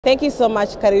Thank you so much,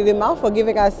 Karirima, for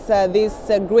giving us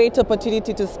this great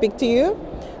opportunity to speak to you.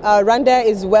 RwandAir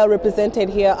is well represented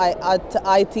here at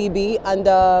ITB and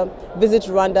Visit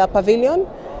Rwanda Pavilion.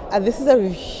 This is a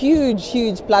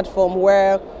huge platform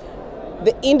where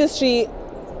the industry,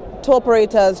 tour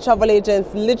operators, travel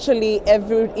agents, literally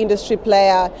every industry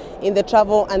player in the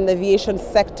travel and aviation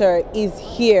sector is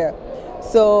here.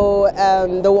 So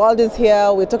the world is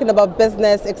here. We're talking about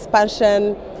business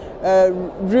expansion,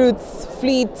 routes,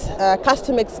 fleet,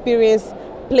 customer experience,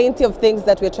 plenty of things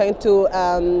that we're trying to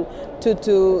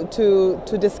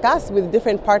discuss with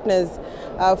different partners,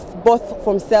 both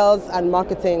from sales and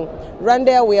marketing.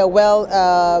 RwandAir, we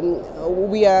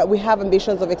are we have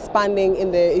ambitions of expanding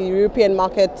in the European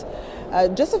market.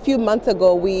 Just a few months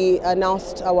ago, we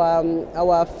announced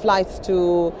our flights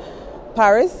to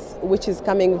Paris, which is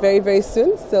coming very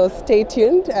soon, so stay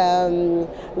tuned.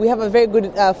 We have a very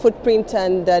good footprint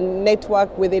and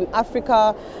network within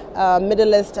Africa,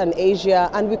 Middle East and Asia,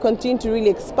 and we continue to really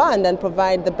expand and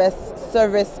provide the best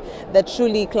service that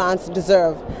truly clients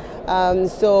deserve.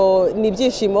 So ni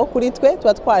byishimo kuri twe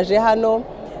tuba twaje hano.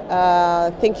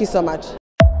 Thank you so much.